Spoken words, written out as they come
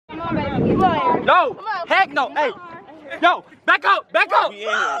No, heck no. Hey, yo, back up, back up,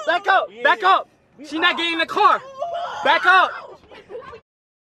 back up, back up. She not getting in the car. Back up.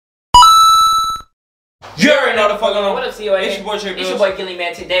 You already know the fuck going on. What up, COA? It's your boy Trick. It's your boy Gilly,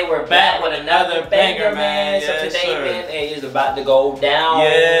 man. Today we're back with another banger, man. So today, man, it is about to go down.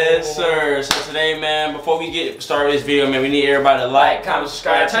 Yes, sir. So today, man, before we get started with this video, man, we need everybody to like, comment,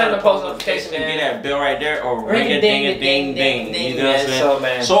 subscribe, turn on the post notification, and get that bell right there, or ring a ding a ding ding. You know what I'm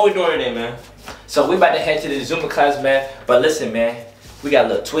saying? So what we doing today, man? So we about to head to the Zumba class, man. But listen, man. We got a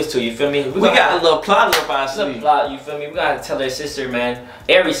little twist to it, you feel me? We got a little plot up our sleeve. You feel me? We gotta tell her sister, man.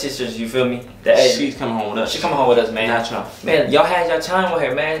 Airi sisters, you feel me? That she's coming home with us. She coming home with us, man. Not y'all. Man, y'all had your time with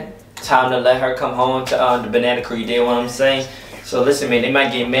her, man. Time to let her come home to the Banana Creek, you know what I'm saying? So listen, man, they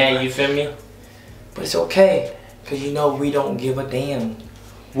might get mad, you feel me? But it's okay, cause you know we don't give a damn.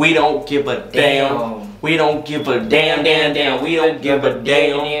 We don't give a damn. We don't give a damn. We don't give a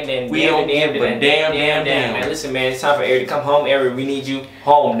damn. We don't give a damn. Man, listen, man, it's time for Airi to come home. Airi, we need you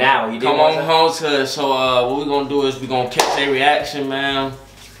home now. You come on home to us. So what we gonna do is we gonna catch their reaction, man,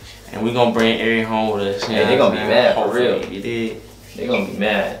 and we gonna bring Airi home with us. Yeah, they gonna be mad for real. You did. They gonna be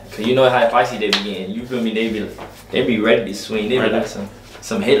mad, cause you know how feisty they be getting. You feel me? They be ready to swing. They be like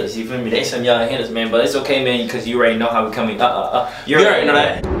some hitters, you feel me? They some young hitters, man, but it's okay, man, because you already know how we coming. You already know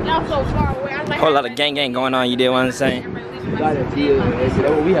that. Y'all so far away. I like whole lot of gang going on, you did what I'm saying? That's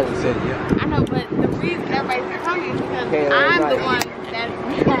what we have to say, yeah. I know, but the reason everybody's coming is because I'm the one that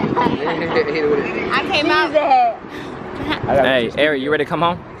I came out. Hey, Airi, you ready to come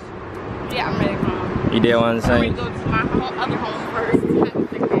home? Yeah, I'm ready to come home. You did what I'm saying? I'm ready to go to my other home first.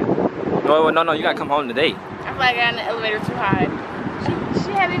 No, you gotta come home today. I feel like I got in the elevator too high.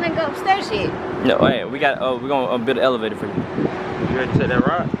 She haven't even go upstairs yet. No, hey, we're gonna build an elevator for you. You ready to take that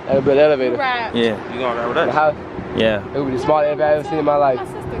ride? I build an elevator. Right. Yeah. You gonna ride with us? The house? Yeah. It would be the smallest elevator I've ever seen in my life.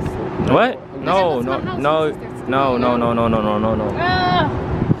 What? No.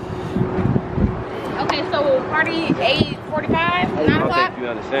 Okay, so party 8:45, 9 o'clock.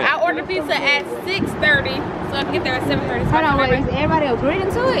 I ordered pizza at 6:30, so I can get there at 7:30. Hold on, wait, is everybody agreeing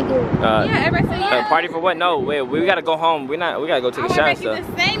to it? Yeah, everybody said yeah. Party for what? No, wait, we gotta go home. We gotta go take a shower. I want to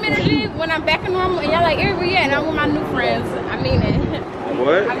the same energy when I'm back in normal, and y'all like, where we at? And I'm with my new friends. I mean it.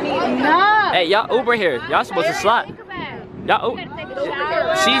 What? I mean it. No. Hey, y'all Uber here. Y'all supposed to slide. Y'all,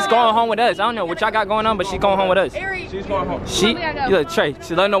 she's going home with us. I don't know what y'all got going on, but she's going home with us. She's going home. You look, Trey,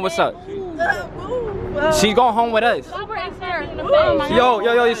 she let her know what's up. She's going home with us.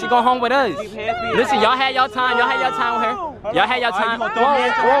 Yo, she going home with us. Listen, y'all had y'all time. Y'all had y'all time with her. Y'all had y'all time.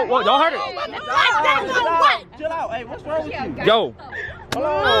 Whoa, don't hurt her. Chill out. Hey, what's wrong with you? Yo.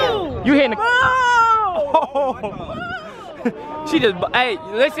 You hitting the... She just, hey,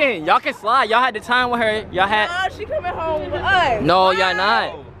 listen, y'all can slide. Y'all had the time with her. Y'all had... She coming home with us. No, y'all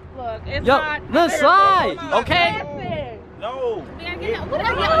not. Look, it's yo, not. Let's slide, okay? No.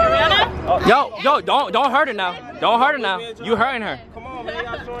 Yo, don't hurt her now. Don't hurt her now. You hurting her. Come on,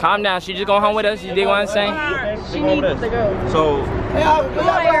 man. Calm down. She just going home with us. You dig what I'm saying? She needs to go. So,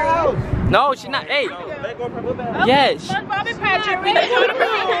 no, she not. Hey. Yes.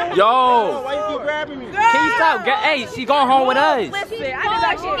 Yo. Why you keep grabbing me? Can you stop? Hey, she going home with us. Listen, I did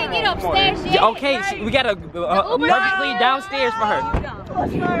not. She can get upstairs yet. Okay, we got a perfectly downstairs for her.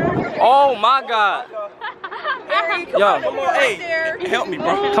 Oh my God. Yo. Come on, hey, help me,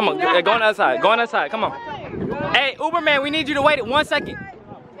 bro. Come on, go on the other side. Go on the other side. Come on. Hey, Uber man, we need you to wait 1 second.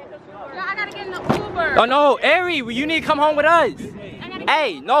 I gotta get in the Uber. Oh no, Airi, you need to come home with us.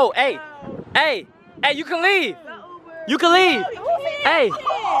 Hey, no, hey, you can leave. You can leave. Hey,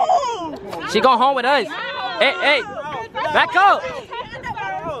 she going home with us. Hey, back up.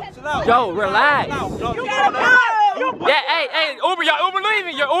 Yo, relax. Yeah, hey, Uber, your Uber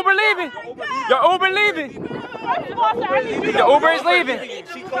leaving. Your Uber leaving. Your Uber leaving. Your Uber is leaving.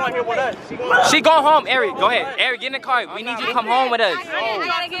 She going here with us. She going home. Airi, go ahead. Airi, get in the car. We need you to come home with us.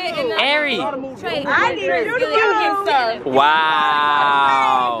 Airi. I need you to get started.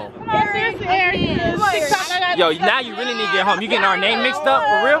 Wow. Yo, now you really need to get home. You getting our name mixed up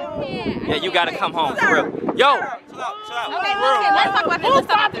for real? Yeah, you gotta come home for real. Yo. Okay, let's talk about this. Let's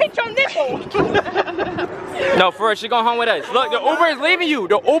talk picture on nipple. No, for real, she going home with us. Look, the Uber is leaving you.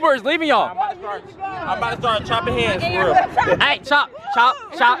 The Uber is leaving y'all. I'm about to start chopping hands, for real. Hey, chop.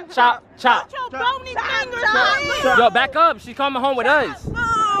 Yo, back up. She's coming home with us.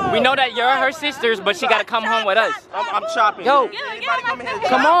 We know that you're her sisters, but she gotta come home with us. I'm chopping. Yo, everybody come in here.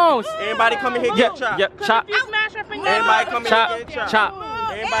 Come on. Everybody come in here, get chopped. Yep, chop. Everybody come in here, get chopped.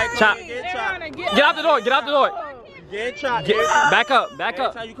 Everybody come in here, get chopped. Get out the door. Get chopped. Back up. Every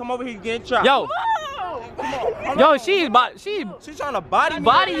time you come over here, you get chopped. Yo. Yo, she's trying to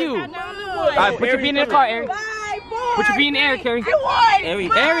body you. Alright, put your feet in the car, Airi. Put your feet in the air, Carrie. Airi.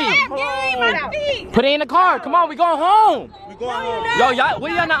 Put it in the car. Come on, we going home. Yo, y'all, will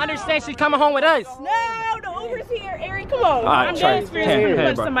y'all not understand she's coming home with us? No, the Uber's here. Airi, come on. I'm dead serious.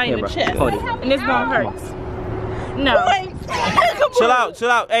 Punch somebody in the chest. And it's gonna hurt. No. Chill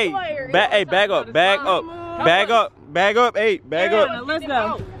out. Hey, bag up. Hey, bag up. Let's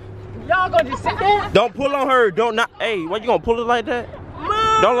go. Y'all gonna just sit there? Don't pull on her. Hey, what you gonna pull it like that?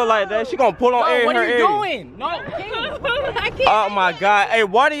 Don't look like that. She gonna pull on Airi. What are you doing? No, I can't. Oh my God. Hey,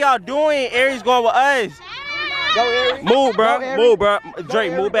 what are y'all doing? Airi's going with us. Go, Airi. Move, bro. Move, bro.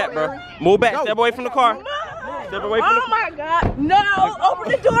 Drake, move back, bro. Move back. Step away from the car. Step away from the car. Oh my God. No.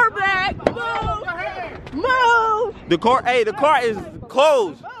 Open the door back. Move. The car is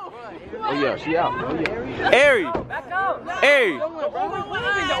closed. Oh yeah, she out. Oh yeah. Airi.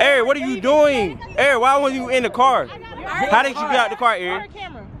 Airi, what are you doing? Airi, why were you in the car? How did you get out the car, Airi?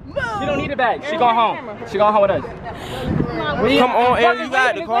 She don't need it back. She going home. She going home with us. Come on, Airi, you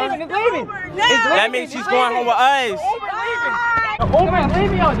got the car. That means she's going home with us. The Uber's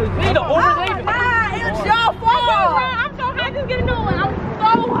leaving y'all. The Uber's leaving. It's your fault. I'm so high. Just get a new one. I'm so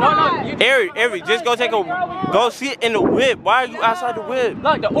high. No. Airi, just go go sit in the whip. Why are you outside the whip?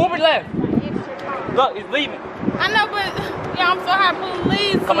 Look, the Uber left. Look, it's leaving. I know, but yeah, I'm so high.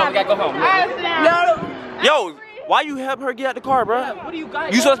 Please. Come on, we gotta go home. Yo, why you help her get out the car, bro? What do you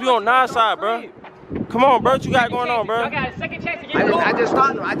got? You supposed to be on 9 side, bro. Come on, bro. What you got going on, bro? I got a second chance to get it over. I just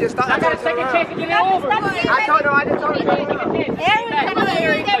stopped him. I got a second chance to get it over. I told her.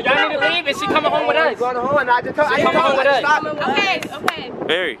 Y'all need to leave and she coming home with us. Going home and I just told her. She coming home with us. Okay.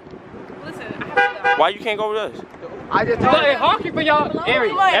 Airi, Listen, I have to go. why you can't go with us? I just told Look, it's her. honky for y'all.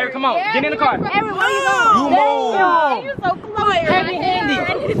 Airi, come on. Get in the car. Airi, where you going? You move. You're so close.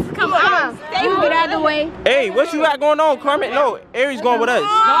 Heavy-handed. Come on. Stay get out of the way. Hey, what you got going on, Carmen? No, Airi's going with us.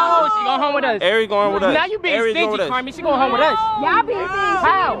 No, she going home with us. Airi's going with us. Now you being Airi's going with stingy, us. Carmen. She going home with us. Y'all being stingy.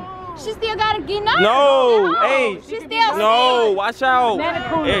 How? She still gotta get nursed. No, hey. She still No, watch out.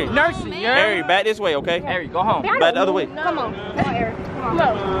 Hey, nursing, yeah. Airi, back this way, okay? Airi, go home. Back the other way. Come on. Come on, Airi. Come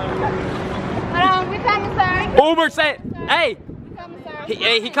on. Hold on. We coming, sir. Uber said, hey.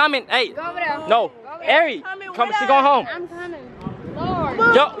 He coming. Hey. Go over there. No. Airi, come. She going home. I'm coming.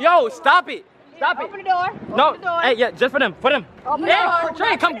 Lord. Yo, stop it. Stop it. Open the door. No. Open the door. Hey, yeah, just for them. Open the door.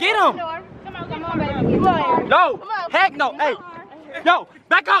 Trey, come get him. Come on, baby. Come on. No. Heck no. Hey. Yo,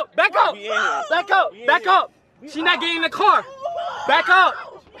 back up. Back up. Back up. She not getting in the car. Back up.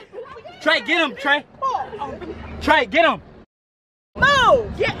 Trey, get him. Trey, get him.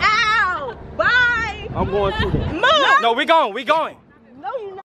 Move. Get out. Bye. I'm going through there. Move. No, we going. No,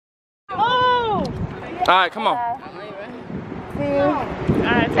 you're not. Move. All right, come on.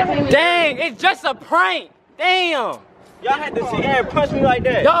 Dang, it's just a prank. Damn. Y'all had to sit there and punch me like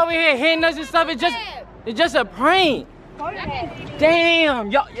that. Y'all over here hitting us and stuff. It's just a prank. Damn.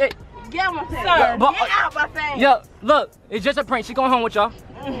 Yo, Get my face. Get out my face. yo, look, it's just a prank. She going home with y'all.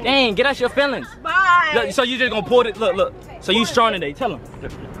 Dang, get us your feelings. Bye. Look, so you just gonna pull it? Look. So you strong today? Tell him.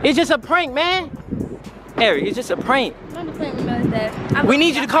 It's just a prank, man. Airi, it's just a prank. We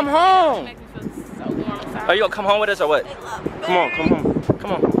need you to come home. Are you gonna come home with us or what?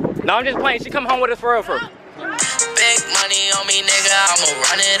 Come on. No, I'm just playing. She come home with us for real. Big money on me, nigga, I'ma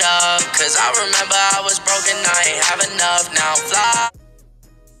run it up. Cause I remember I was broke and I ain't have enough. Now I'm fly.